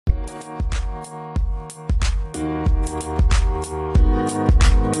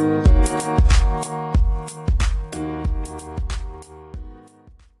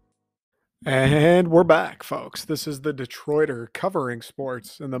And we're back, folks. This is the Detroiter covering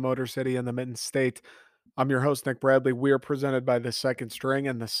sports in the Motor City and the Mitten State. I'm your host, Nick Bradley. We are presented by the Second String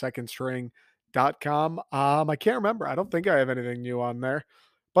and the secondstring.com. I can't remember. I don't think I have anything new on there,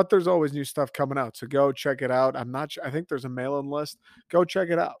 but there's always new stuff coming out. So go check it out. I'm not sure. I think there's a mail-in list. Go check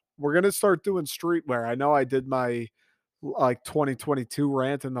it out. We're going to start doing streetwear. I know I did my 2022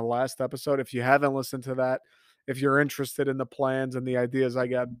 rant in the last episode. If you haven't listened to that, if you're interested in the plans and the ideas I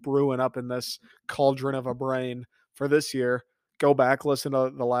got brewing up in this cauldron of a brain for this year, go back, listen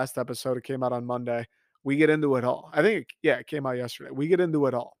to the last episode. It came out on Monday. We get into it all. I think, it came out yesterday. We get into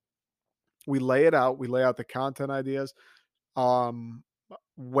it all. We lay it out. We lay out the content ideas, um,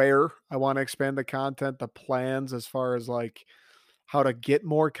 where I want to expand the content, the plans as far as like how to get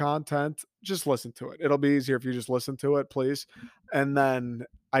more content. Just listen to it. It'll be easier if you just listen to it, please. And then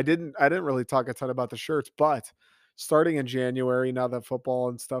I didn't really talk a ton about the shirts, but starting in January, now that football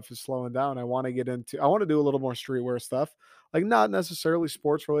and stuff is slowing down, I want to do a little more streetwear stuff. Like not necessarily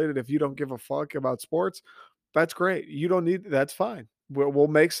sports related. If you don't give a fuck about sports, that's great. You don't need that's fine. We'll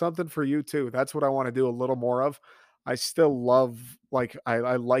make something for you too. That's what I want to do a little more of. I still love like I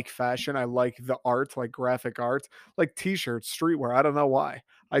like fashion. I like the art, like graphic art, like t-shirts, streetwear. I don't know why.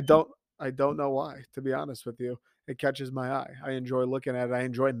 I don't I don't know why, to be honest with you. It catches my eye. I enjoy looking at it. I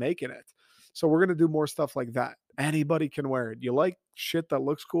enjoy making it. So we're gonna do more stuff like that. Anybody can wear it. You like shit that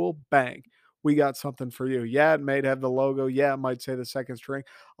looks cool? Bang. We got something for you. Yeah, it might have the logo. Yeah, it might say the second string.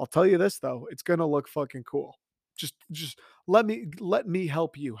 I'll tell you this though, it's gonna look fucking cool. Just let me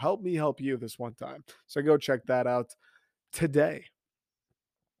help you. Help me help you this one time. So go check that out today.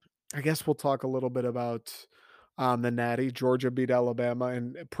 I guess we'll talk a little bit about the Natty. Georgia beat Alabama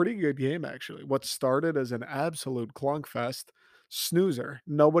in a pretty good game, actually. What started as an absolute clunk fest, snoozer.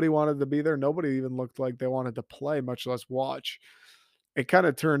 Nobody wanted to be there. Nobody even looked like they wanted to play, much less watch. It kind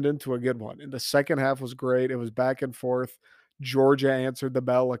of turned into a good one. And the second half was great. It was back and forth. Georgia answered the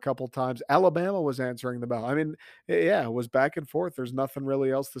bell a couple times. Alabama was answering the bell. I mean, yeah, it was back and forth. There's nothing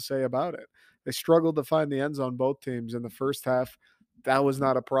really else to say about it. They struggled to find the end zone, both teams, in the first half. That was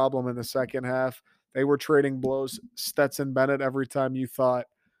not a problem in the second half. They were trading blows. Stetson Bennett, every time you thought,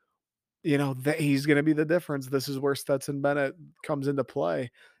 that he's going to be the difference. This is where Stetson Bennett comes into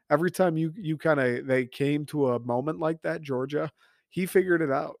play. Every time you kind of they came to a moment like that, Georgia, he figured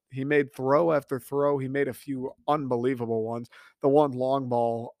it out. He made throw after throw. He made a few unbelievable ones. The one long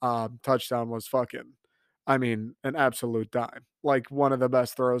ball touchdown was fucking, I mean, an absolute dime. Like one of the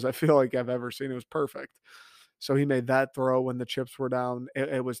best throws I feel like I've ever seen. It was perfect. So he made that throw when the chips were down.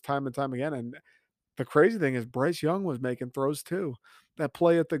 It was time and time again. And the crazy thing is Bryce Young was making throws too. That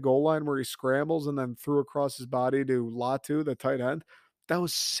play at the goal line where he scrambles and then threw across his body to Latu, the tight end, that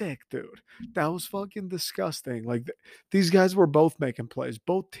was sick, dude. That was fucking disgusting. Like these guys were both making plays.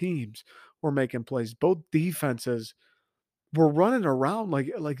 Both teams were making plays. Both defenses were running around like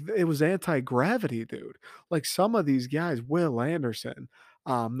it was anti-gravity, dude. Like some of these guys, Will Anderson,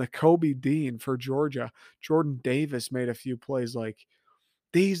 the Kobe Dean for Georgia, Jordan Davis made a few plays like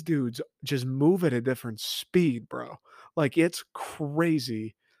these dudes just move at a different speed, bro. Like it's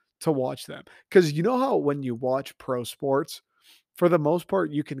crazy to watch them. Cause you know how when you watch pro sports, for the most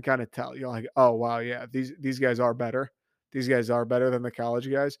part, you can kind of tell. You're like, oh wow, yeah, these guys are better. These guys are better than the college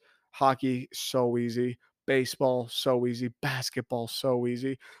guys. Hockey, so easy. Baseball, so easy. Basketball, so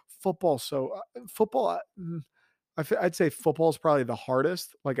easy. Football, football. I'd say football is probably the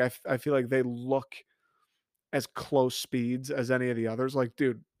hardest. Like I feel like they look as close speeds as any of the others. Like,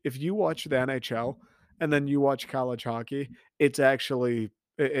 dude, if you watch the NHL and then you watch college hockey, it's actually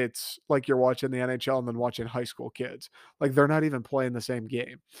it's like you're watching the NHL and then watching high school kids. Like they're not even playing the same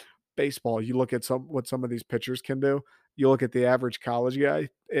game. Baseball, you look at some of these pitchers can do. You look at the average college guy,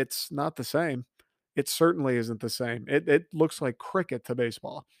 it's not the same. It certainly isn't the same. It looks like cricket to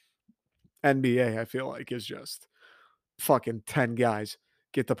baseball. NBA, I feel like, is just fucking 10 guys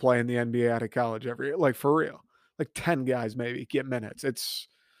get to play in the NBA out of college every like for real. Like 10 guys maybe get minutes. It's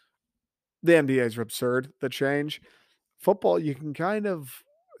the NBA's absurd, the change. Football, you can kind of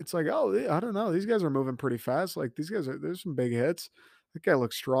it's like, oh, I don't know. These guys are moving pretty fast. Like these guys are there's some big hits. That guy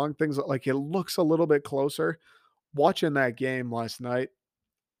looks strong. Things like it looks a little bit closer. Watching that game last night,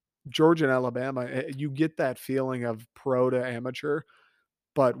 Georgia and Alabama, you get that feeling of pro to amateur,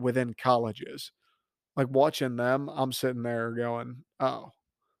 but within colleges. Like watching them, I'm sitting there going, oh,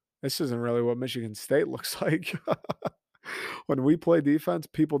 this isn't really what Michigan State looks like. When we play defense,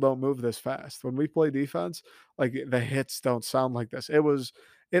 people don't move this fast. When we play defense, like the hits don't sound like this.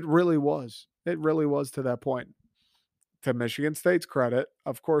 It really was. It really was to that point. To Michigan State's credit,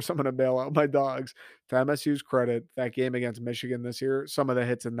 of course, I'm gonna bail out my Dogs. To MSU's credit, that game against Michigan this year, some of the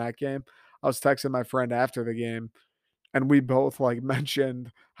hits in that game, I was texting my friend after the game, and we both, like,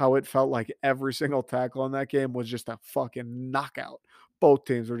 mentioned how it felt like every single tackle in that game was just a fucking knockout. Both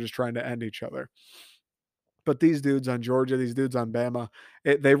teams were just trying to end each other. But these dudes on Georgia, these dudes on Bama,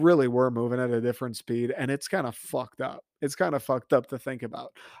 they really were moving at a different speed, and it's kind of fucked up. It's kind of fucked up to think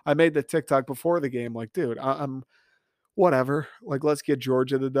about. I made the TikTok before the game, like, dude, I'm whatever. Like, let's get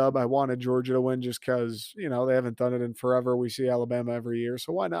Georgia the dub. I wanted Georgia to win just because, they haven't done it in forever. We see Alabama every year.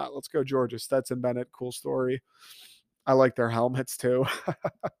 So why not? Let's go Georgia. Stetson Bennett, cool story. I like their helmets too.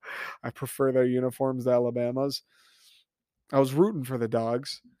 I prefer their uniforms to Alabama's. I was rooting for the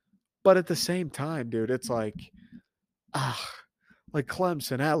Dogs, but at the same time, dude, it's ah, like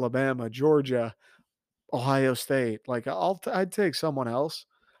Clemson, Alabama, Georgia, Ohio State. Like I'd take someone else.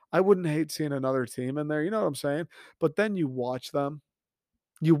 I wouldn't hate seeing another team in there. You know what I'm saying? But then you watch them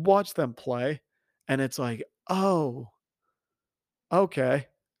play, and it's like, oh, okay,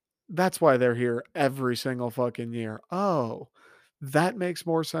 that's why they're here every single fucking year. Oh, that makes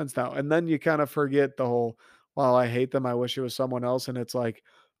more sense now. And then you kind of forget the whole, "Well, I hate them. I wish it was someone else." And it's like,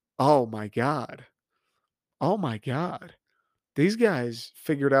 "Oh my god. Oh my god. These guys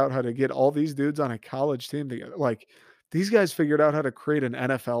figured out how to get all these dudes on a college team together. Like, these guys figured out how to create an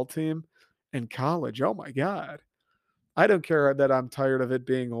NFL team in college. Oh my god. I don't care that I'm tired of it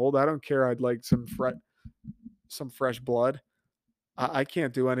being old. I don't care. I'd like some fresh blood. I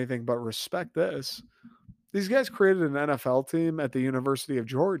can't do anything but respect this. These guys created an NFL team at the University of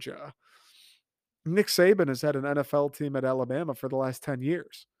Georgia. Nick Saban has had an NFL team at Alabama for the last 10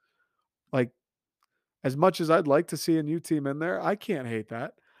 years. Like, as much as I'd like to see a new team in there, I can't hate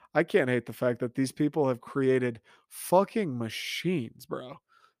that. I can't hate the fact that these people have created fucking machines, bro.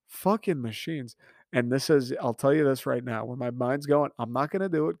 Fucking machines. And this is, I'll tell you this right now, where my mind's going, I'm not going to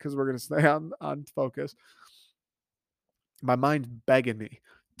do it because we're going to stay on focus. My mind's begging me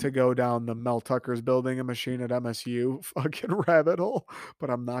to go down the Mel Tucker's building a machine at MSU fucking rabbit hole,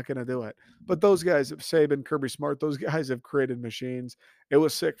 but I'm not gonna do it. But those guys, Saban, Kirby Smart, those guys have created machines. It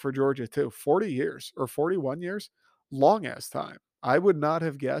was sick for Georgia too. 40 years or 41 years, long ass time. I would not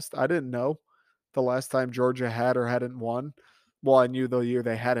have guessed. I didn't know the last time Georgia had or hadn't won. Well, I knew the year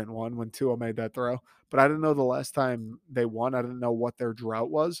they hadn't won when Tua made that throw, but I didn't know the last time they won. I didn't know what their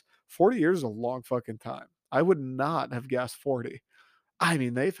drought was. 40 years is a long fucking time. I would not have guessed 40. I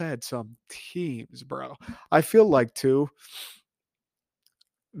mean, they've had some teams, bro. I feel like too,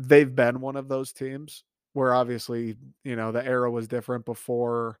 they've been one of those teams where obviously, the era was different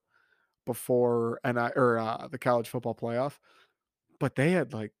before and I or the college football playoff, but they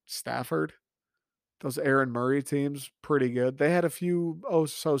had like Stafford. Those Aaron Murray teams, pretty good. They had a few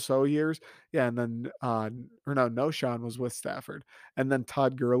so years. Yeah, and then or no, Sean was with Stafford. And then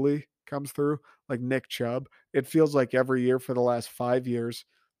Todd Gurley comes through, like Nick Chubb. It feels like every year for the last 5 years,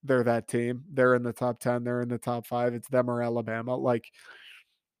 they're that team. They're in the top 10, they're in the top 5. It's them or Alabama. Like,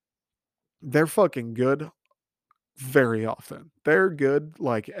 they're fucking good very often. They're good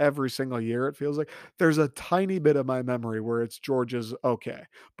like every single year, it feels like. There's a tiny bit of my memory where it's Georgia's okay.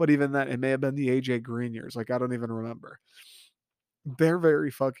 But even that, it may have been the AJ Green years. Like, I don't even remember. They're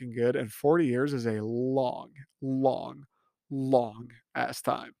very fucking good. And 40 years is a long, long, long ass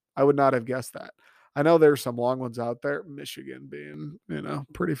time. I would not have guessed that. I know there's some long ones out there, Michigan being,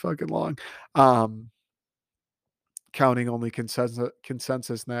 pretty fucking long. Um, Counting only consensus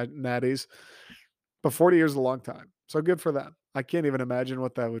natties. But 40 years is a long time. So good for them. I can't even imagine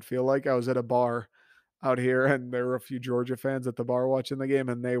what that would feel like. I was at a bar out here and there were a few Georgia fans at the bar watching the game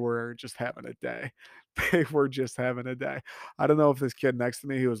and they were just having a day. They were just having a day. I don't know if this kid next to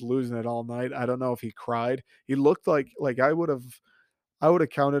me, he was losing it all night. I don't know if he cried. He looked like I would have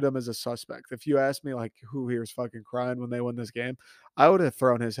counted him as a suspect. If you asked me like who here is fucking crying when they win this game, I would have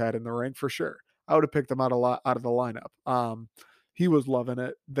thrown his head in the ring for sure. I would have picked him out of the lineup. He was loving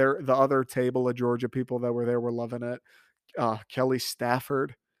it. The other table of Georgia people that were there were loving it. Kelly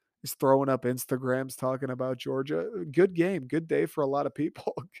Stafford is throwing up Instagrams talking about Georgia. Good game, good day for a lot of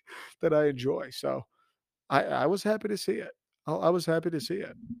people that I enjoy. So I was happy to see it. I was happy to see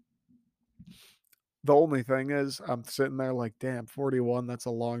it. The only thing is, I'm sitting there like, damn, 41, that's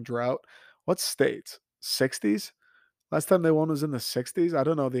a long drought. What states? 60s? Last time they won was in the 60s. I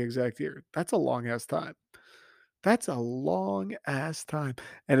don't know the exact year. That's a long ass time. That's a long ass time.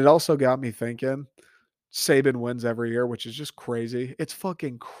 And it also got me thinking Saban wins every year, which is just crazy. It's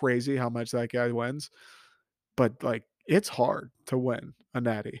fucking crazy how much that guy wins. But like, it's hard to win a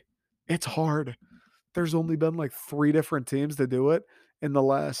natty. It's hard. There's only been like 3 different teams to do it in the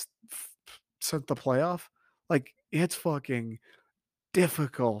last since the playoff. Like, It's fucking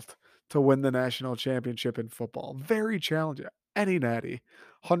difficult to win the national championship in football. Very challenging. Any natty.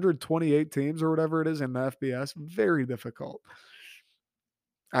 128 teams or whatever it is in the FBS, very difficult.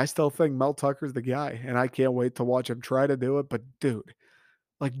 I still think Mel Tucker's the guy, and I can't wait to watch him try to do it. But dude,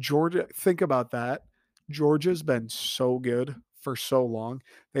 like Georgia, think about that. Georgia's been so good for so long.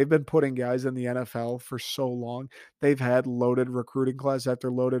 They've been putting guys in the NFL for so long. They've had loaded recruiting class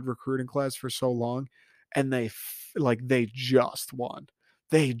after loaded recruiting class for so long, and they just won.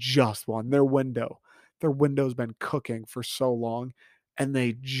 They just won their window. Their window's been cooking for so long, and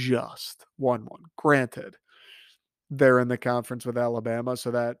they just won one. Granted, they're in the conference with Alabama,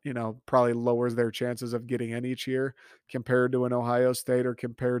 so that, probably lowers their chances of getting in each year compared to an Ohio State or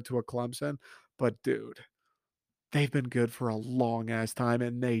compared to a Clemson. But dude, they've been good for a long ass time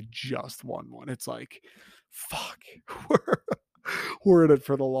and they just won one. It's like, fuck. We're we're in it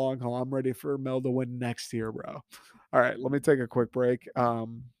for the long haul. I'm ready for Mel to win next year, bro. All right, let me take a quick break.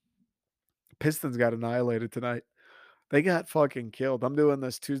 Pistons got annihilated tonight. They got fucking killed. I'm doing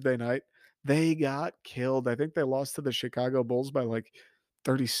this Tuesday night. They got killed. I think they lost to the Chicago Bulls by like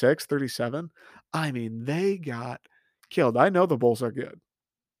 36, 37. I mean, they got killed. I know the Bulls are good.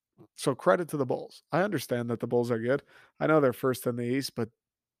 So credit to the Bulls. I understand that the Bulls are good. I know they're first in the East, but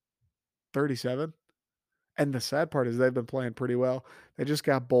 37. And the sad part is they've been playing pretty well. They just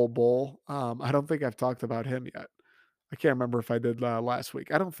got Bull. I don't think I've talked about him yet. I can't remember if I did last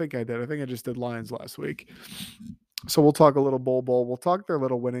week. I don't think I did. I think I just did Lions last week. So we'll talk a little Bull. We'll talk their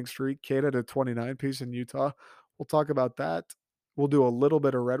little winning streak. Kate at a 29 piece in Utah. We'll talk about that. We'll do a little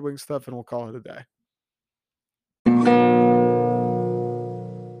bit of Red Wing stuff and we'll call it a day.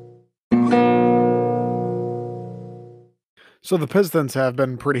 So the Pistons have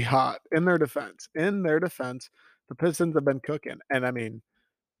been pretty hot in their defense. In their defense, the Pistons have been cooking. And I mean,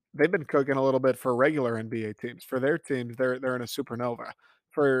 they've been cooking a little bit for regular NBA teams. For their teams, they're in a supernova.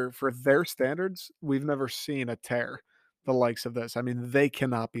 For their standards, we've never seen a tear the likes of this. I mean, they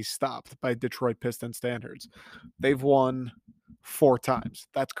cannot be stopped by Detroit Pistons standards. They've won 4 times.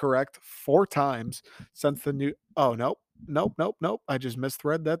 That's correct. 4 times since the new Oh, nope. Nope, nope, nope. I just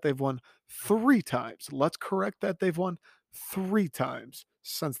misread that. They've won 3 times. Let's correct that. They've won 3 times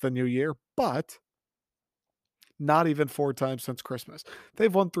since the new year, but not even 4 times since Christmas.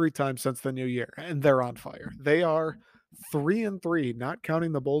 They've won 3 times since the new year, and they're on fire. They are 3-3, not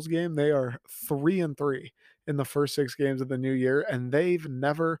counting the Bulls game. They are 3-3 in the first 6 games of the new year, and they've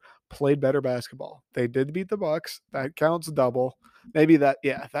never played better basketball. They did beat the Bucks. That counts double. Maybe that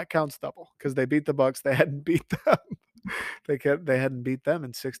counts double because they beat the Bucks. They hadn't beat them. They hadn't beat them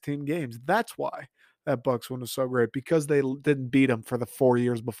in 16 games. That's why that Bucks one was so great, because they didn't beat them for the 4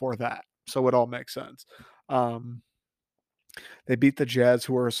 years before that. So it all makes sense. Um, they beat the Jazz,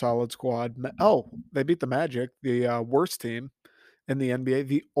 who are a solid squad. They beat the Magic, the worst team in the NBA.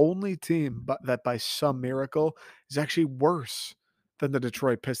 The only team that by some miracle is actually worse than the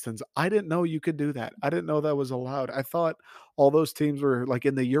Detroit Pistons. I didn't know you could do that. I didn't know that was allowed. I thought all those teams were like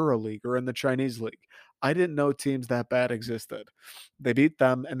in the Euro League or in the Chinese League. I didn't know teams that bad existed. They beat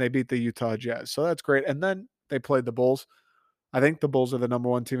them and they beat the Utah Jazz. So that's great. And then they played the Bulls. I think the Bulls are the number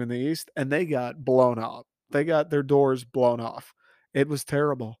 1 team in the East, and they got blown out. They got their doors blown off. It was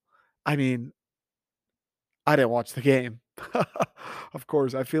terrible. I mean, I didn't watch the game. Of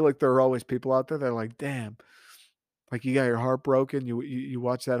course, I feel like there are always people out there that are like, "Damn, like you got your heart broken. You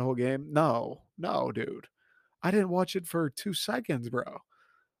watch that whole game?" No, no, dude. I didn't watch it for 2 seconds, bro.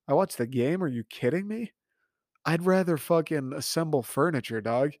 I watched the game. Are you kidding me? I'd rather fucking assemble furniture,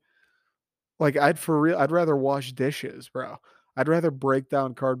 dog. Like, I'd rather wash dishes, bro. I'd rather break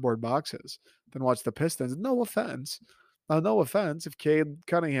down cardboard boxes than watch the Pistons. No offense. No offense. If Cade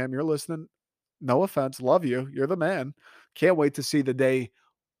Cunningham, you're listening, no offense. Love you. You're the man. Can't wait to see the day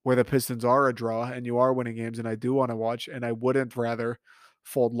where the Pistons are a draw and you are winning games, and I do want to watch, and I wouldn't rather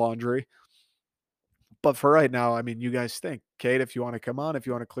fold laundry. But for right now, I mean, you guys stink. Cade, if you want to come on, if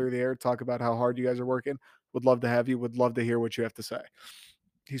you want to clear the air, talk about how hard you guys are working, would love to have you. Would love to hear what you have to say.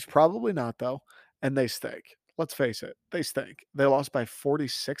 He's probably not, though, and they stink. Let's face it, they stink. They lost by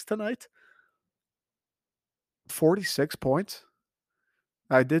 46 tonight. 46 points.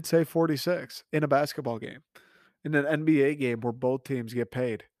 I did say 46 in a basketball game. In an NBA game where both teams get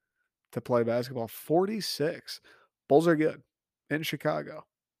paid to play basketball. 46. Bulls are good in Chicago.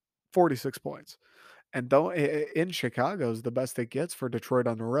 46 points. And don't in Chicago is the best it gets for Detroit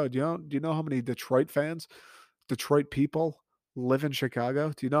on the road. Do you know how many Detroit fans, Detroit people live in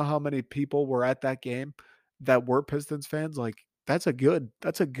Chicago? Do you know how many people were at that game that were Pistons fans? Like, that's a good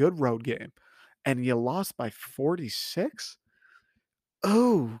road game. And you lost by 46?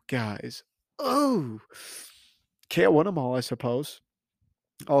 Oh, guys. Oh. Can't win them all, I suppose.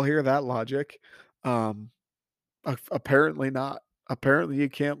 I'll hear that logic. Um, Apparently not. Apparently you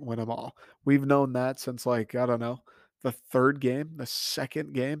can't win them all. We've known that since, like, I don't know, the 3rd game, the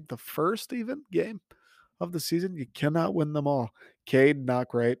 2nd game, the 1st even game of the season. You cannot win them all. Cade, not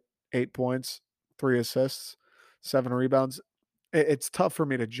great. 8 points, 3 assists, 7 rebounds. It's tough for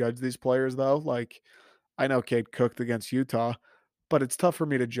me to judge these players, though. Like, I know Cade cooked against Utah, but it's tough for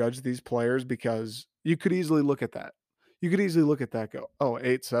me to judge these players because you could easily look at that. You could easily look at that, go, oh,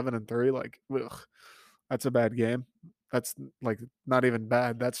 8, 7, and 3. Like, ugh, that's a bad game. That's like not even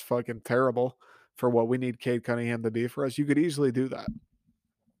bad. That's fucking terrible for what we need Cade Cunningham to be for us. You could easily do that.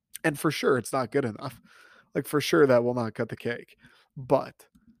 And for sure, it's not good enough. Like, for sure, that will not cut the cake. But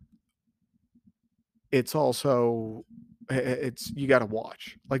it's also, it's, you got to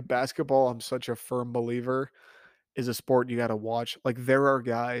watch. Like, basketball, I'm such a firm believer, is a sport you got to watch. Like, there are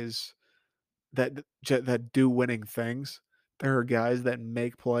guys that do winning things. There are guys that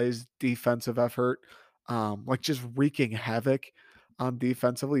make plays, defensive effort, like just wreaking havoc on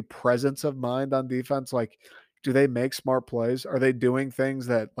defensively, presence of mind on defense. Like, do they make smart plays? Are they doing things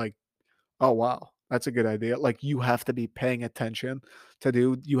that, like, oh wow, that's a good idea? Like, you have to be paying attention to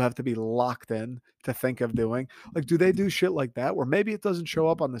do. You have to be locked in to think of doing. Like, do they do shit like that where maybe it doesn't show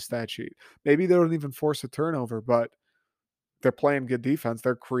up on the stat sheet? Maybe they don't even force a turnover, but they're playing good defense.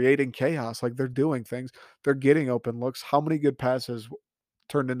 They're creating chaos. Like, they're doing things. They're getting open looks. How many good passes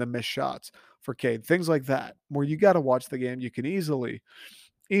turned into missed shots for Cade? Things like that, where you got to watch the game. You can easily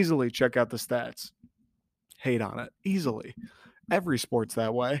check out the stats, hate on it easily. Every sport's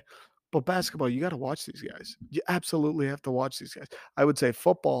that way. But basketball, you got to watch these guys. You absolutely have to watch these guys. I would say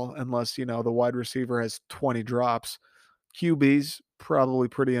football, unless, the wide receiver has 20 drops. QBs, probably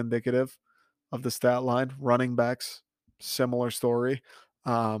pretty indicative of the stat line. Running backs, similar story.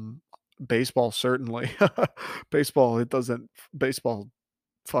 Um, Baseball, certainly. Baseball, it doesn't, baseball,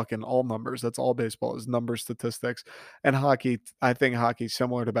 fucking all numbers. That's all baseball is, number statistics. And hockey, I think hockey's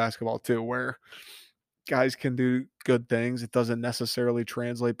similar to basketball too, where guys can do good things. It doesn't necessarily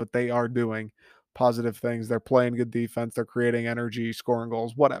translate, but they are doing positive things. They're playing good defense. They're creating energy, scoring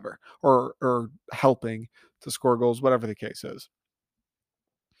goals, whatever, or helping to score goals, whatever the case is.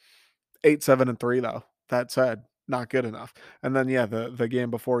 8, 7, and 3 though. That said, not good enough. And then yeah, the game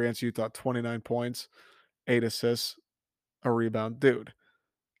before against Utah, 29 points, 8 assists, a rebound. Dude,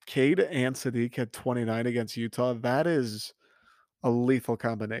 Cade and Sadiq had 29 against Utah. That is a lethal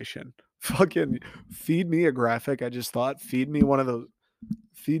combination. Fucking feed me a graphic. I just thought, feed me one of those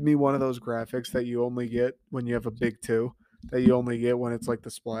graphics that you only get when you have a big two, that you only get when it's like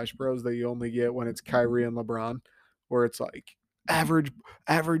the Splash Bros, that you only get when it's Kyrie and LeBron, where it's like average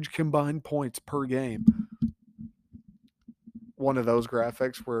average combined points per game. One of those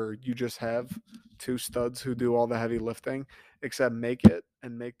graphics where you just have two studs who do all the heavy lifting, except make it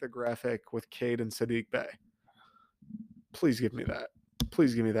and make the graphic with Cade and Sadiq Bey. Please give me that.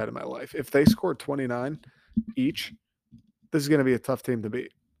 Please give me that in my life. If they score 29 each, this is going to be a tough team to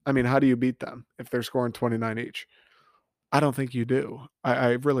beat. I mean, how do you beat them if they're scoring 29 each? I don't think you do.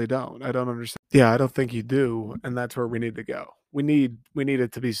 I really don't. I don't understand. Yeah, I don't think you do, and that's where we need to go. We need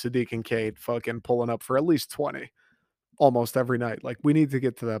it to be Sadiq and Cade fucking pulling up for at least 20 almost every night. Like, we need to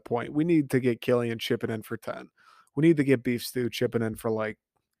get to that point. We need to get Killian chipping in for 10. We need to get Beef Stew chipping in for like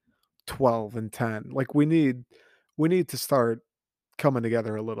 12 and 10. Like, we need to start coming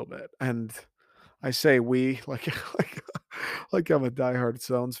together a little bit. And I say we like like I'm a diehard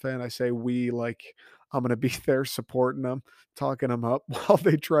Stones fan. I say we like I'm gonna be there supporting them, talking them up while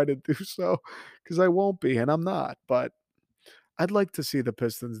they try to do so, because I won't be, and I'm not. But I'd like to see the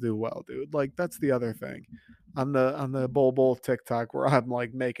Pistons do well, dude. Like, that's the other thing on the Bol TikTok, where I'm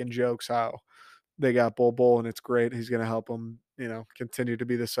like making jokes how they got Bol and it's great. He's gonna help them, continue to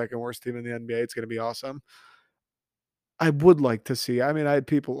be the second worst team in the NBA. It's gonna be awesome. I would like to see. I mean, I had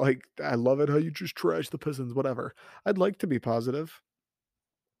people like, I love it how you just trash the Pistons, whatever. I'd like to be positive.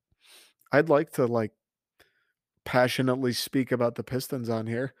 I'd like to like passionately speak about the Pistons on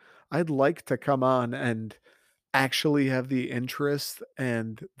here. I'd like to come on and actually have the interest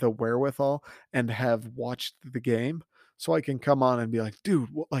and the wherewithal and have watched the game, so I can come on and be like, dude,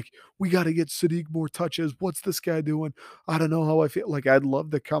 like, we got to get Sadiq more touches. What's this guy doing? I don't know how I feel. Like, I'd love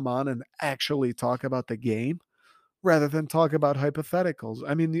to come on and actually talk about the game rather than talk about hypotheticals.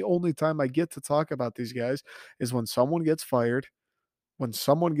 I mean, the only time I get to talk about these guys is when someone gets fired, when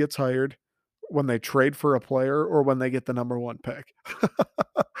someone gets hired, when they trade for a player, or when they get the number one pick.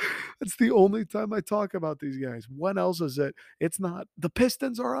 That's the only time I talk about these guys. When else is it? It's not the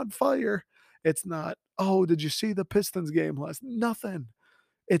Pistons are on fire. It's not, oh, did you see the Pistons game last? Nothing.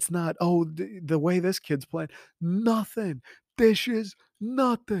 It's not, "Oh, the way this kid's playing." Nothing. Dishes,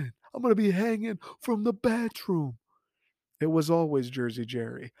 nothing. I'm gonna be hanging from the bathroom. It was always Jersey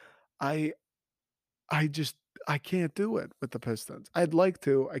Jerry. I I just I can't do it with the Pistons. I'd like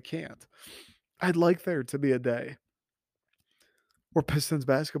to, I can't. I'd like there to be a day where Pistons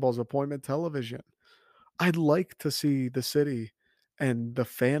basketball is appointment television. I'd like to see the city and the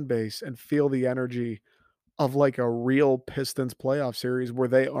fan base and feel the energy of like a real Pistons playoff series where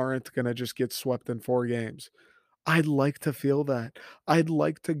they aren't gonna just get swept in 4 games. I'd like to feel that. I'd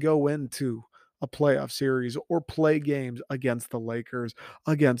like to go into a playoff series or play games against the Lakers,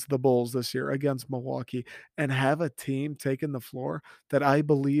 against the Bulls this year, against Milwaukee, and have a team taking the floor that I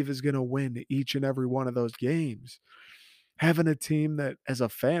believe is gonna win each and every one of those games. Having a team that, as a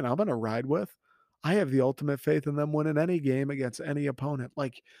fan, I'm gonna ride with. I have the ultimate faith in them winning any game against any opponent.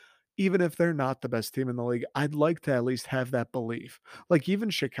 Like, even if they're not the best team in the league, I'd like to at least have that belief. Like,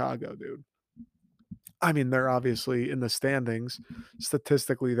 even Chicago, dude. I mean, they're obviously in the standings.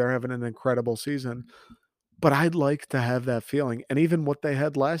 Statistically, they're having an incredible season, but I'd like to have that feeling. And even what they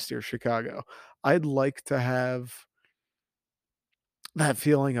had last year, Chicago, I'd like to have that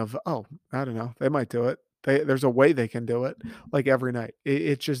feeling of, oh, I don't know, they might do it. There's a way they can do it, like every night.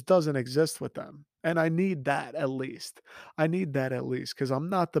 It just doesn't exist with them. And I need that at least. I need that at least because I'm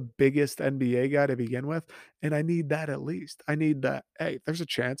not the biggest NBA guy to begin with. And I need that at least. I need that. Hey, there's a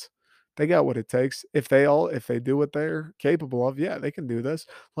chance. They got what it takes. If they do what they're capable of, yeah, they can do this.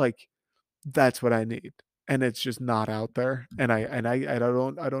 Like, that's what I need. And it's just not out there. And I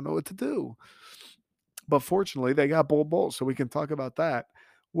don't know what to do. But fortunately, they got Bull, so we can talk about that,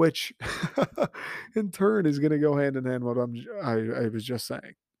 which in turn is going to go hand in hand with what I was just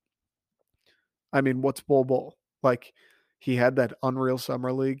saying. I mean, what's Bull? Like, he had that unreal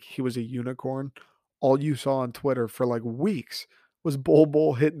summer league. He was a unicorn. All you saw on Twitter for like weeks was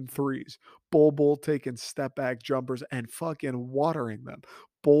Bull hitting threes, Bull taking step back jumpers and fucking watering them,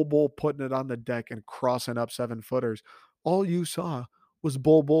 Bull putting it on the deck and crossing up 7 footers. All you saw was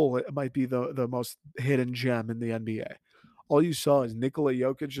Bull. It might be the most hidden gem in the NBA. All you saw is Nikola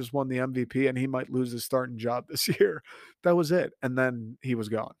Jokic just won the MVP and he might lose his starting job this year. That was it. And then he was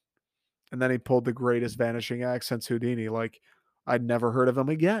gone. And then he pulled the greatest vanishing act since Houdini. Like, I'd never heard of him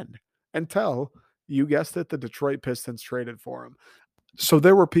again until, you guessed it, the Detroit Pistons traded for him. So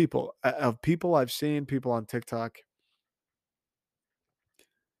there were people I've seen, people on TikTok,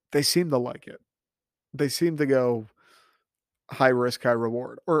 they seem to like it. They seem to go high risk, high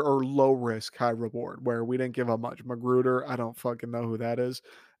reward, or low risk, high reward, where we didn't give up much. Magruder, I don't fucking know who that is.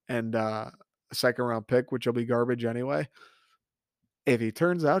 And a second round pick, which will be garbage anyway. If he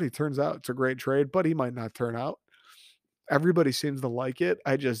turns out, he turns out. It's a great trade, but he might not turn out. Everybody seems to like it.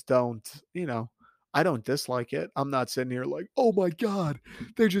 I just don't, I don't dislike it. I'm not sitting here like, "Oh my god,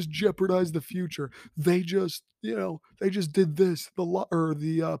 they just jeopardized the future. They just did this.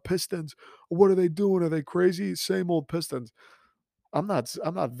 The Pistons. What are they doing? Are they crazy? Same old Pistons." I'm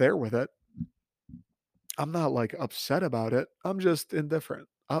not there with it. I'm not like upset about it. I'm just indifferent.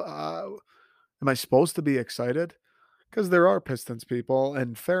 Am I supposed to be excited? Because there are Pistons people,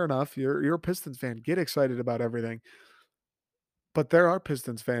 and fair enough, you're a Pistons fan. Get excited about everything. But there are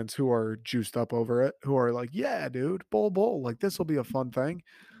Pistons fans who are juiced up over it, who are like, "Yeah, dude, Bull, like this will be a fun thing."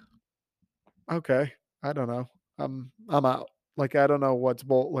 Okay, I don't know. I'm out. Like I don't know what's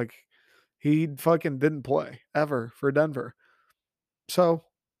Bull like. He fucking didn't play ever for Denver, so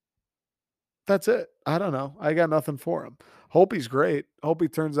that's it. I don't know. I got nothing for him. Hope he's great. Hope he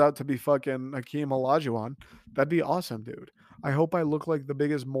turns out to be fucking Hakeem Olajuwon. That'd be awesome, dude. I hope I look like the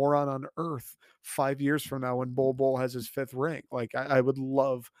biggest moron on earth 5 years from now when Bull has his fifth ring. Like I would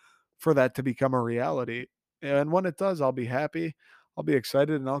love for that to become a reality. And when it does, I'll be happy. I'll be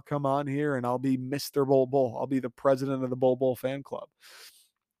excited and I'll come on here and I'll be Mr. Bull. I'll be the president of the Bull fan club.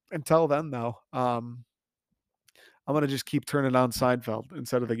 Until then, though, I'm gonna just keep turning on Seinfeld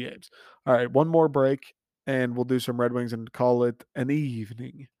instead of the games. All right, one more break, and we'll do some Red Wings and call it an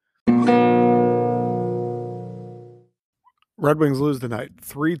evening. Red Wings lose tonight,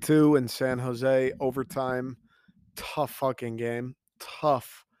 3-2 in San Jose overtime. Tough fucking game.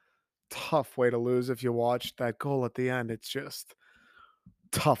 Tough way to lose. If you watch that goal at the end, it's just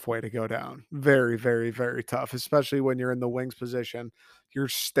tough way to go down. Very, very, very tough, especially when you're in the Wings position. You're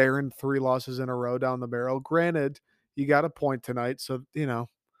staring 3 losses in a row down the barrel. Granted, you got a point tonight, so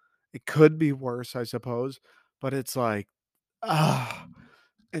it could be worse, I suppose, but it's like, ah,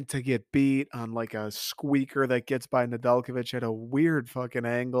 and to get beat on like a squeaker that gets by Nedeljkovic at a weird fucking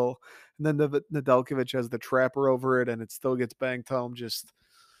angle, and then Nedeljkovic has the trapper over it, and it still gets banged home. Just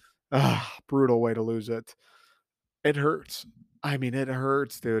brutal way to lose it. It hurts. I mean, it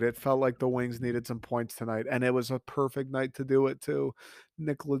hurts, dude. It felt like the Wings needed some points tonight, and it was a perfect night to do it too.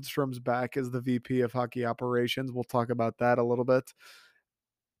 Nick Lidstrom's back as the VP of hockey operations. We'll talk about that a little bit.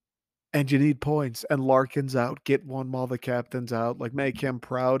 And you need points, and Larkin's out. Get one while the captain's out. Like, make him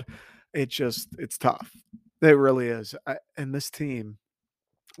proud. It's tough. It really is. And this team,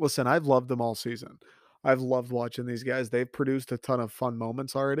 listen, I've loved them all season. I've loved watching these guys. They've produced a ton of fun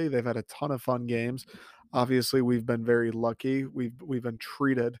moments already. They've had a ton of fun games. Obviously, we've been very lucky. We've been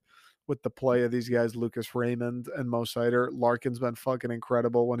treated with the play of these guys, Lucas Raymond and Mo Sider. Larkin's been fucking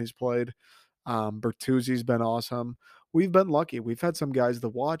incredible when he's played. Bertuzzi's been awesome. We've been lucky. We've had some guys to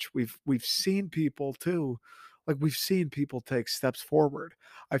watch. We've seen people too. Like we've seen people take steps forward.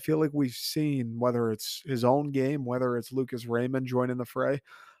 I feel like we've seen whether it's his own game, whether it's Lucas Raymond joining the fray.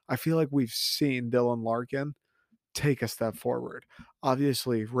 I feel like we've seen Dylan Larkin take a step forward.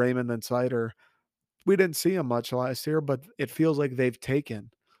 Obviously, Raymond and Sider, we didn't see him much last year, but it feels like they've taken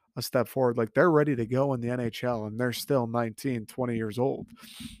a step forward. Like they're ready to go in the NHL and they're still 19, 20 years old.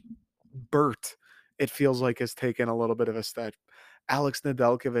 Bert, it feels like, has taken a little bit of a step. Alex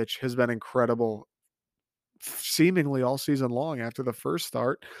Nedeljkovic has been incredible seemingly all season long after the first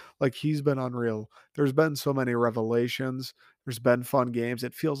start. Like he's been unreal. There's been so many revelations. There's been fun games.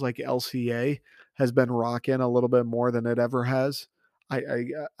 It feels like LCA has been rocking a little bit more than it ever has.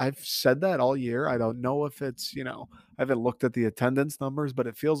 I've said that all year. I don't know if it's, I haven't looked at the attendance numbers, but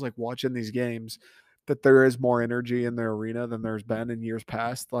it feels like watching these games that there is more energy in their arena than there's been in years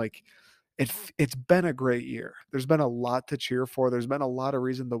past. Like it's been a great year. There's been a lot to cheer for. There's been a lot of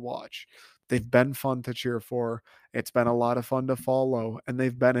reason to watch. They've been fun to cheer for. It's been a lot of fun to follow, and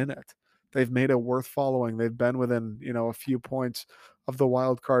they've been in it. They've made it worth following. They've been within, a few points of the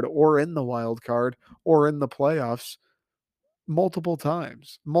wild card or in the wild card or in the playoffs multiple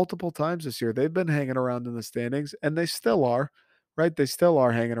times this year. They've been hanging around in the standings and they still are, right? They still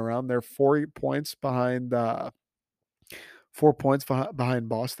are hanging around. They're 4 points behind, 4 points behind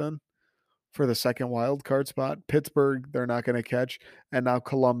Boston for the second wild card spot. Pittsburgh, they're not going to catch. And now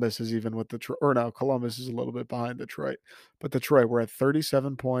Columbus is even with Detroit, or now Columbus is a little bit behind Detroit. But Detroit, we're at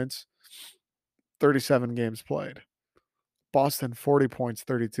 37 points, 37 games played. Boston, 40 points,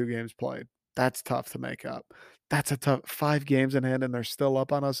 32 games played. That's tough to make up. That's a tough 5 games in hand, and they're still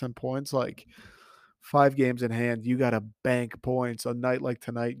up on us in points. Like 5 games in hand, you got to bank points. A night like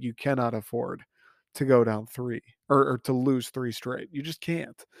tonight, you cannot afford to go down three or to lose three straight. You just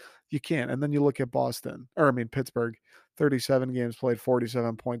can't. You can't. And then you look at Boston, or I mean Pittsburgh, 37 games played,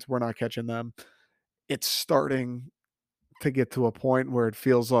 47 points. We're not catching them. It's starting to get to a point where it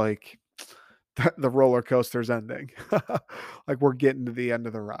feels like the roller coaster's ending. Like we're getting to the end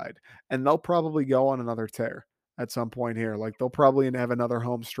of the ride. And they'll probably go on another tear at some point here. Like they'll probably have another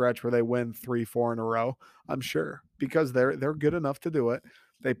home stretch where they win 3, 4 in a row, I'm sure, because they're good enough to do it.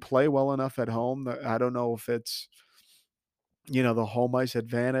 They play well enough at home that I don't know if it's, the home ice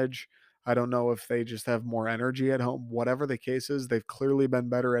advantage. I don't know if they just have more energy at home. Whatever the case is, they've clearly been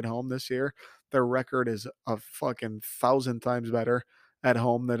better at home this year. Their record is a fucking thousand times better at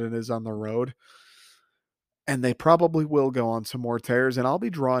home than it is on the road. And they probably will go on some more tears, and I'll be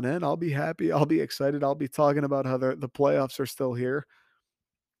drawn in. I'll be happy. I'll be excited. I'll be talking about how the playoffs are still here,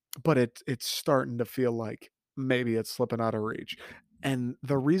 but it's starting to feel like maybe it's slipping out of reach. And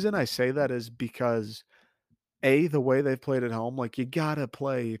the reason I say that is because the way they've played at home, like, you gotta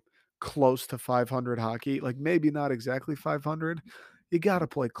play close to 500 hockey, like, maybe not exactly 500. You gotta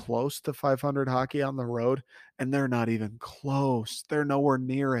play close to 500 hockey on the road, and they're not even close. They're nowhere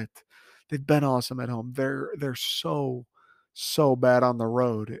near it. They've been awesome at home. They're so, so bad on the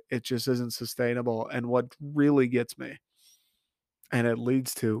road. It just isn't sustainable, and what really gets me, and it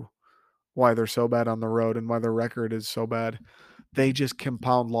leads to why they're so bad on the road and why their record is so bad, they just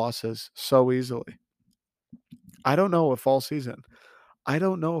compound losses so easily. I don't know if all season I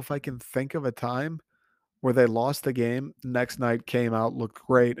don't know if I can think of a time where they lost the game, next night came out, looked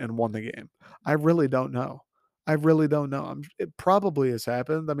great, and won the game. I really don't know. I really don't know. It probably has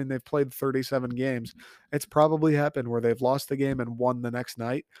happened. I mean, they've played 37 games. It's probably happened where they've lost the game and won the next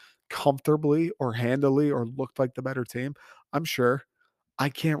night comfortably or handily or looked like the better team. I'm sure. I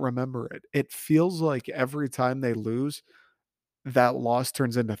can't remember it. It feels like every time they lose, that loss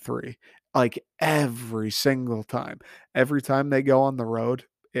turns into 3, like, every single time. Every time they go on the road,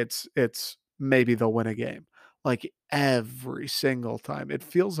 it's maybe they'll win a game. Like, every single time. It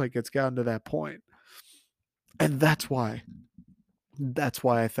feels like it's gotten to that point, and that's why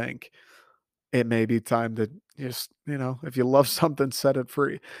I think it may be time to just, if you love something, set it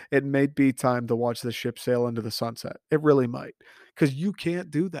free. It may be time to watch the ship sail into the sunset. It really might, because you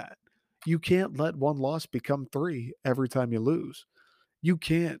can't do that. You can't let one loss become 3 every time you lose. You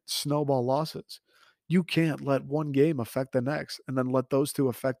can't snowball losses. You can't let one game affect the next and then let those 2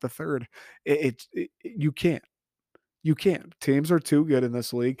 affect the third. You can't. You can't. Teams are too good in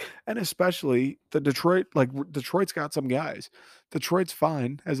this league, and especially the Detroit Detroit's got some guys. Detroit's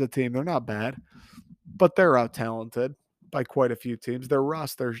fine as a team, they're not bad, but they're out-talented by quite a few teams. Their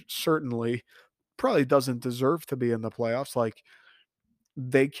roster certainly probably doesn't deserve to be in the playoffs, like,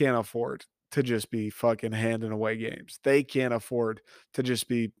 they can't afford to just be fucking handing away games. They can't afford to just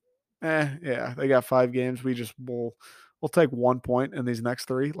be, yeah, they got 5 games, we'll take 1 point in these next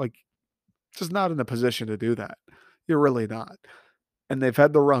 3, like, just not in a position to do that. You're really not. And they've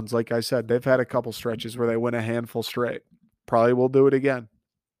had the runs, like I said, they've had a couple stretches where they win a handful straight. Probably will do it again.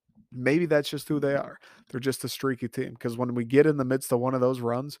 Maybe that's just who they are. They're just a streaky team. Because when we get in the midst of one of those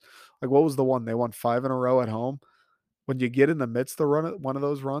runs, like what was the one? They won 5 in a row at home. When you get in the midst of one of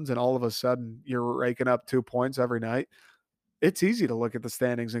those runs and all of a sudden you're raking up 2 points every night, it's easy to look at the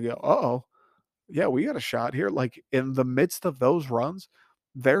standings and go, "Uh-oh, yeah, we got a shot here." Like in the midst of those runs,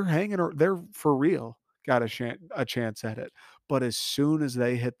 they're for real got a chance at it. But as soon as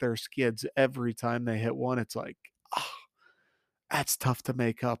they hit their skids, every time they hit one, it's like, oh, that's tough to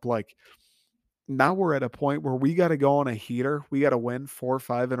make up. Like now we're at a point where we got to go on a heater. We got to win 4 or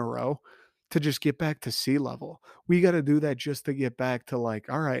 5 in a row to just get back to sea level. We got to do that just to get back to like,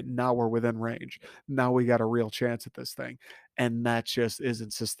 all right, now we're within range. Now we got a real chance at this thing. And that just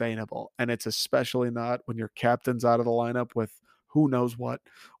isn't sustainable. And it's especially not when your captain's out of the lineup with who knows what.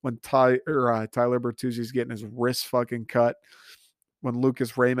 When Tyler Bertuzzi's getting his wrist fucking cut. When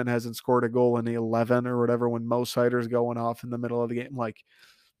Lucas Raymond hasn't scored a goal in the 11 or whatever. When Mo Sider's going off in the middle of the game. Like,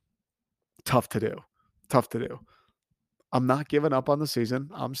 tough to do. Tough to do. I'm not giving up on the season.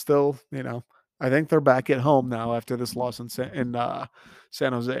 I'm still, I think they're back at home now after this loss in San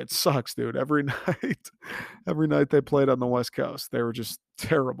Jose. It sucks, dude. Every every night they played on the West Coast, they were just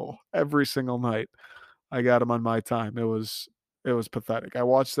terrible. Every single night, I got them on my time. It was pathetic. I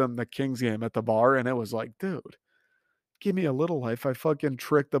watched them the Kings game at the bar, and it was like, dude, give me a little life. I fucking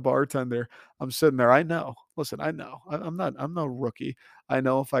tricked the bartender. I'm sitting there. I know. Listen, I know. I'm no rookie. I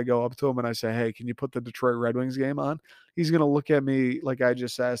know if I go up to him and I say, "Hey, can you put the Detroit Red Wings game on?" He's going to look at me like I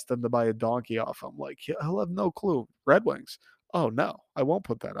just asked him to buy a donkey off him. Like, he'll have no clue. Red Wings. Oh, no. I won't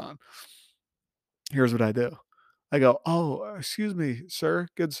put that on. Here's what I do. I go, "Oh, excuse me, sir.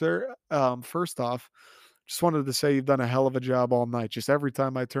 Good sir. First off, just wanted to say you've done a hell of a job all night. Just every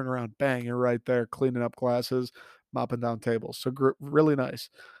time I turn around, bang, you're right there cleaning up glasses, mopping down tables. So really nice.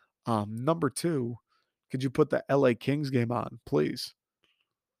 Number 2, could you put the LA Kings game on, please?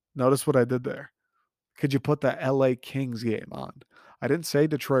 Notice what I did there. Could you put the LA Kings game on? I didn't say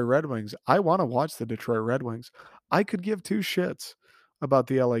Detroit Red Wings. I want to watch the Detroit Red Wings. I could give 2 shits about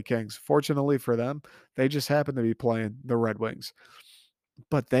the LA Kings. Fortunately for them, they just happen to be playing the Red Wings.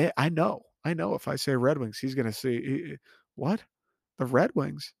 But I know if I say Red Wings, he's going to see what? The Red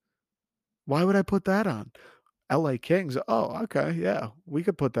Wings? Why would I put that on? LA Kings. Oh, okay. Yeah, we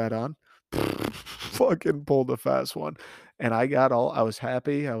could put that on. Fucking pulled a fast one. And I was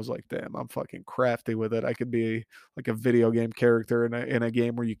happy. I was like, damn, I'm fucking crafty with it. I could be like a video game character in a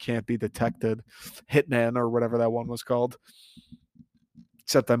game where you can't be detected. Hitman or whatever that one was called.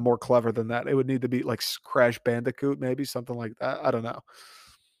 Except I'm more clever than that. It would need to be like Crash Bandicoot, maybe something like that. I don't know.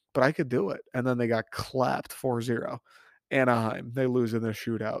 But I could do it. And then they got clapped 4-0. Anaheim, they lose in the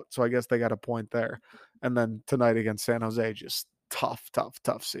shootout. So I guess they got a point there. And then tonight against San Jose, just tough, tough,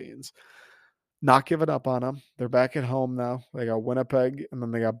 tough scenes. Not giving up on them. They're back at home now. They got Winnipeg, and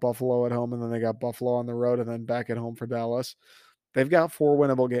then they got Buffalo at home, and then they got Buffalo on the road, and then back at home for Dallas. They've got 4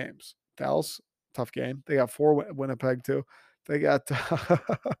 winnable games. Dallas, tough game. They got 4 Winnipeg too. They got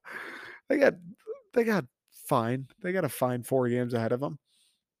they got they got fine. They got a fine 4 games ahead of them.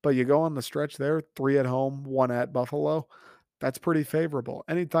 But you go on the stretch there, 3 at home, 1 at Buffalo. That's pretty favorable.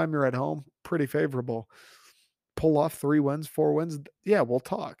 Anytime you're at home, pretty favorable. Pull off 3 wins, 4 wins. Yeah, we'll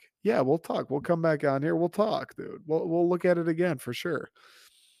talk. Yeah, we'll talk. We'll come back on here. We'll talk, dude. We'll look at it again for sure.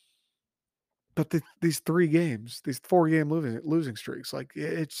 But these 3 games, these 4-game losing streaks, like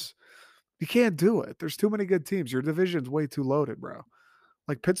it's you can't do it. There's too many good teams. Your division's way too loaded, bro.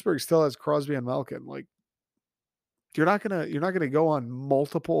 Like Pittsburgh still has Crosby and Malkin. Like you're not gonna go on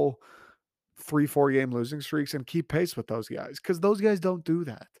multiple 3, 4-game losing streaks and keep pace with those guys because those guys don't do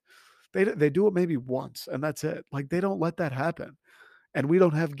that. They do it maybe once and that's it. Like they don't let that happen. And we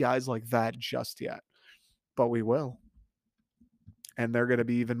don't have guys like that just yet, but we will. And they're going to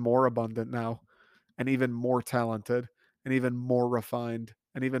be even more abundant now and even more talented and even more refined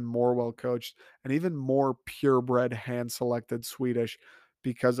and even more well coached and even more purebred hand selected Swedish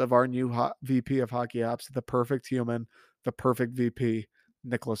because of our new VP of hockey ops, the perfect human, the perfect VP,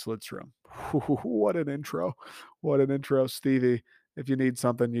 Nicholas Lidstrom. What an intro. What an intro, Stevie. If you need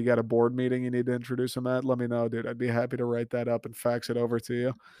something, you got a board meeting you need to introduce him at, let me know, dude. I'd be happy to write that up and fax it over to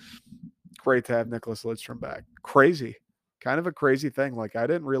you. Great to have Nicholas Lidstrom back. Crazy. Kind of a crazy thing. Like, I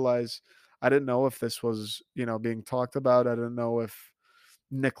didn't know if this was, being talked about. I didn't know if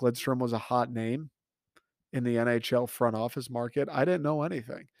Nick Lidstrom was a hot name in the NHL front office market. I didn't know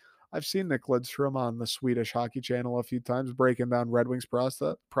anything. I've seen Nick Lidstrom on the Swedish hockey channel a few times breaking down Red Wings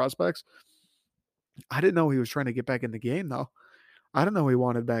prospects. I didn't know he was trying to get back in the game, though. I didn't know he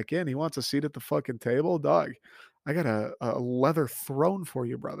wanted back in. He wants a seat at the fucking table. Dog, I got a leather throne for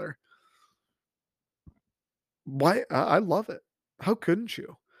you, brother. Why? I love it. How couldn't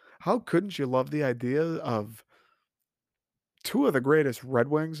you? How couldn't you love the idea of two of the greatest Red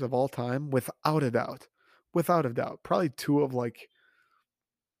Wings of all time, without a doubt? Without a doubt. Probably two of, like,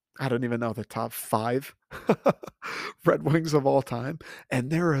 I don't even know, the top 5 Red Wings of all time, and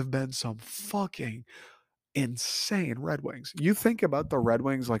there have been some fucking insane Red Wings. You think about the Red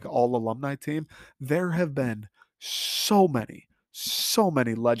Wings, like, all alumni team, there have been so many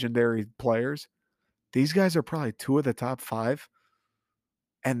legendary players. These guys are probably 2 of the top 5,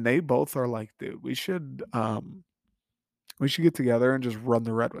 and they both are like, "Dude, we should get together and just run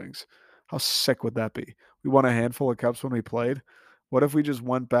the Red Wings." How sick would that be? We won a handful of cups when we played. What if we just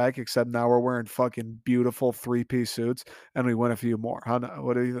went back, except now we're wearing fucking beautiful three-piece suits and we win a few more?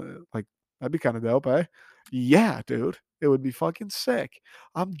 What do you like? That'd be kind of dope, eh? Yeah, dude. It would be fucking sick.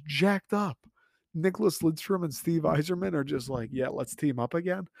 I'm jacked up. Nicholas Lidstrom and Steve Eiserman are just like, yeah, let's team up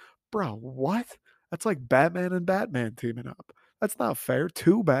again. Bro, what? That's like Batman and Batman teaming up. That's not fair.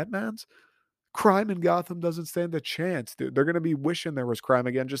 2 Batmans? Crime in Gotham doesn't stand a chance, dude. They're gonna be wishing there was crime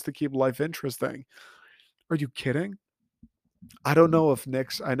again just to keep life interesting. Are you kidding? I don't know if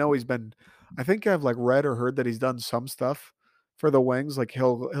Nick's I know he's been I think I've, like, read or heard that he's done some stuff for the Wings, like,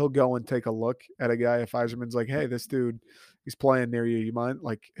 he'll go and take a look at a guy if Eiserman's like, "Hey, this dude, he's playing near you, you mind?"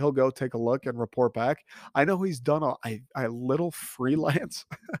 Like, he'll go take a look and report back. I know he's done a little freelance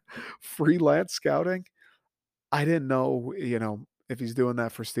freelance scouting. I didn't know, if he's doing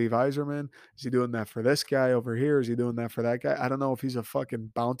that for Steve Eiserman. Is he doing that for this guy over here? Is he doing that for that guy? I don't know if he's a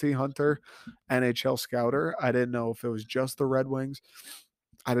fucking bounty hunter, NHL scouter. I didn't know if it was just the Red Wings.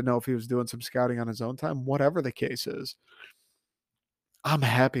 I didn't know if he was doing some scouting on his own time. Whatever the case is, I'm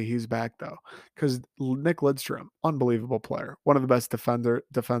happy he's back though, because Nick Lidstrom, unbelievable player, one of the best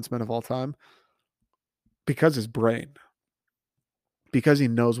defensemen of all time, because his brain, because he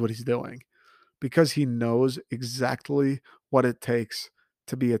knows what he's doing, because he knows exactly what it takes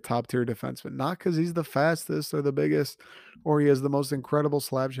to be a top tier defenseman. Not because he's the fastest or the biggest or he has the most incredible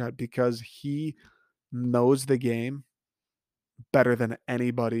slap shot, because he knows the game better than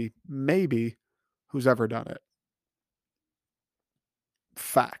anybody, maybe, who's ever done it.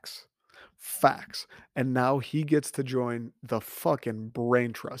 Facts. Facts. And now he gets to join the fucking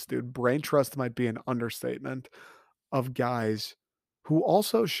brain trust, dude. Brain trust might be an understatement of guys who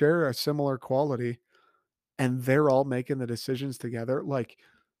also share a similar quality, and they're all making the decisions together. Like,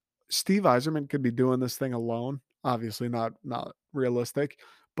 Steve Eiserman could be doing this thing alone. Obviously not realistic,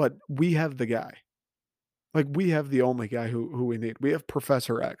 but we have the guy. Like, we have the only guy who we need. We have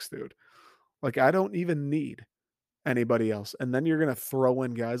Professor X, dude. Like, I don't even need anybody else. And then you're gonna throw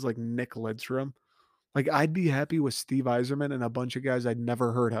in guys like Nick Lidstrom. Like, I'd be happy with Steve Eiserman and a bunch of guys I'd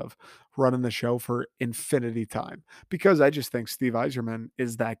never heard of running the show for infinity time, because I just think Steve Eiserman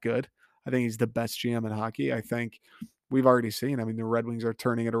is that good. I think he's the best GM in hockey. I think we've already seen. I mean, the Red Wings are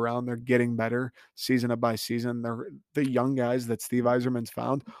turning it around. They're getting better season by season. They're the young guys that Steve Eiserman's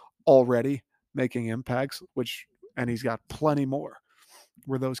found already making impacts, and he's got plenty more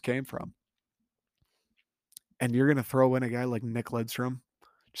where those came from. And you're going to throw in a guy like Nick Lidstrom,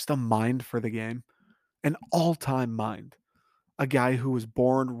 just a mind for the game, an all-time mind, a guy who was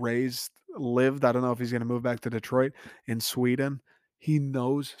born, raised, lived. I don't know if he's going to move back to Detroit, in Sweden. He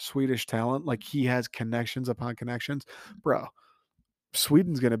knows Swedish talent. Like, he has connections upon connections. Bro,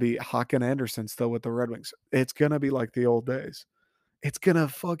 Sweden's going to be Håkan Anderson still with the Red Wings. It's going to be like the old days. It's going to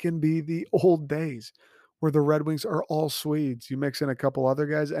fucking be the old days where the Red Wings are all Swedes. You mix in a couple other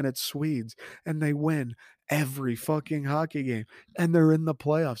guys and it's Swedes, and they win every fucking hockey game, and they're in the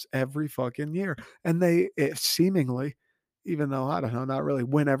playoffs every fucking year. And seemingly, even though I don't know, not really,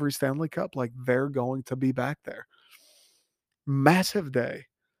 win every Stanley Cup. Like, they're going to be back there. Massive day.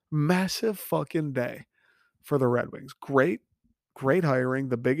 Massive fucking day for the Red Wings. Great hiring.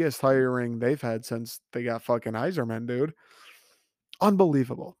 The biggest hiring they've had since they got fucking Eiserman, dude.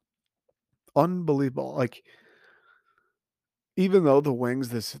 Unbelievable. Unbelievable. Like, even though the Wings,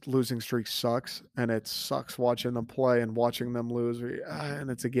 this losing streak sucks, and it sucks watching them play and watching them lose, and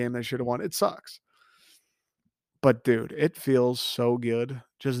it's a game they should have won. It sucks. But dude, it feels so good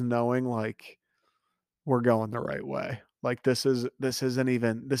just knowing like we're going the right way. Like this isn't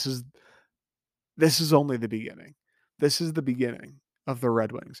even this is only the beginning. This is the beginning of the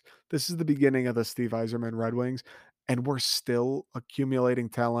Red Wings. This is the beginning of the Steve Yzerman Red Wings, and we're still accumulating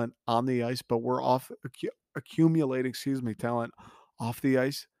talent on the ice, but we're accumulating, excuse me, talent off the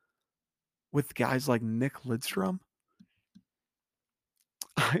ice with guys like Nick Lidstrom.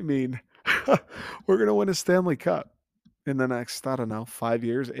 I mean, we're gonna win a Stanley Cup in the next, I don't know, 5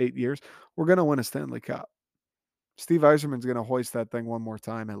 years, 8 years. We're gonna win a Stanley Cup. Steve Yzerman's gonna hoist that thing one more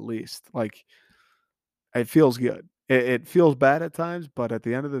time at least. Like it feels good. It feels bad at times, but at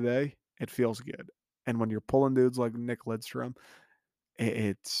the end of the day, it feels good. And when you're pulling dudes like Nick Lidstrom,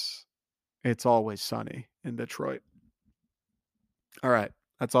 it's always sunny in Detroit. All right,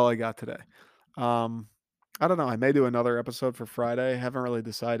 that's all I got today. Um, I don't know. I may do another episode for Friday. I haven't really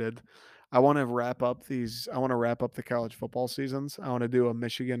decided. I want to wrap up these. I want to wrap up the college football seasons. I want to do a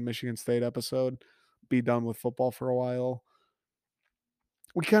Michigan State episode. Be done with football for a while.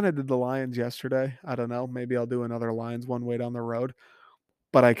 We kind of did the Lions yesterday. I don't know. Maybe I'll do another Lions one way down the road.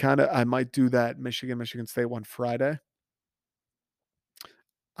 But I might do that Michigan State one Friday.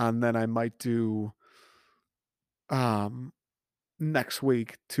 And then I might do um next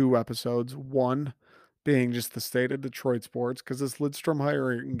week 2 episodes. One being just the state of Detroit sports, because this Lidstrom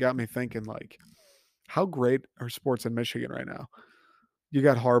hiring got me thinking like, how great are sports in Michigan right now? You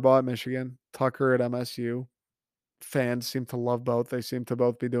got Harbaugh at Michigan, Tucker at MSU. Fans seem to love both. They seem to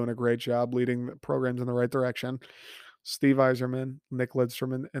both be doing a great job leading the programs in the right direction. Steve Yzerman, Nick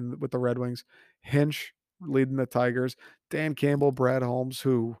Lidstrom, and with the Red Wings, Hinch leading the Tigers, Dan Campbell, Brad Holmes,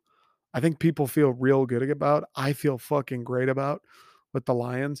 who I think people feel real good about. I feel fucking great about with the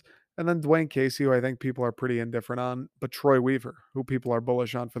Lions. And then Dwayne Casey, who I think people are pretty indifferent on, but Troy Weaver, who people are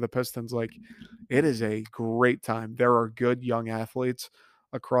bullish on for the Pistons. Like, it is a great time. There are good young athletes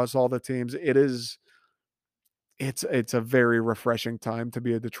across all the teams. It's a very refreshing time to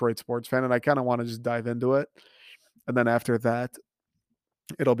be a Detroit sports fan, and I kind of want to just dive into it. And then after that,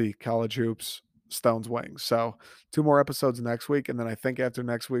 it'll be college hoops, Stones Wings. So 2 more episodes next week, and then I think after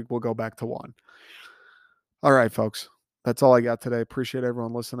next week we'll go back to one. All right, folks. That's all I got today. Appreciate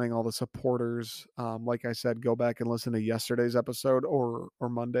everyone listening, all the supporters. Like I said, go back and listen to yesterday's episode or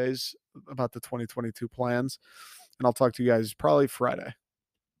Monday's about the 2022 plans, and I'll talk to you guys probably Friday.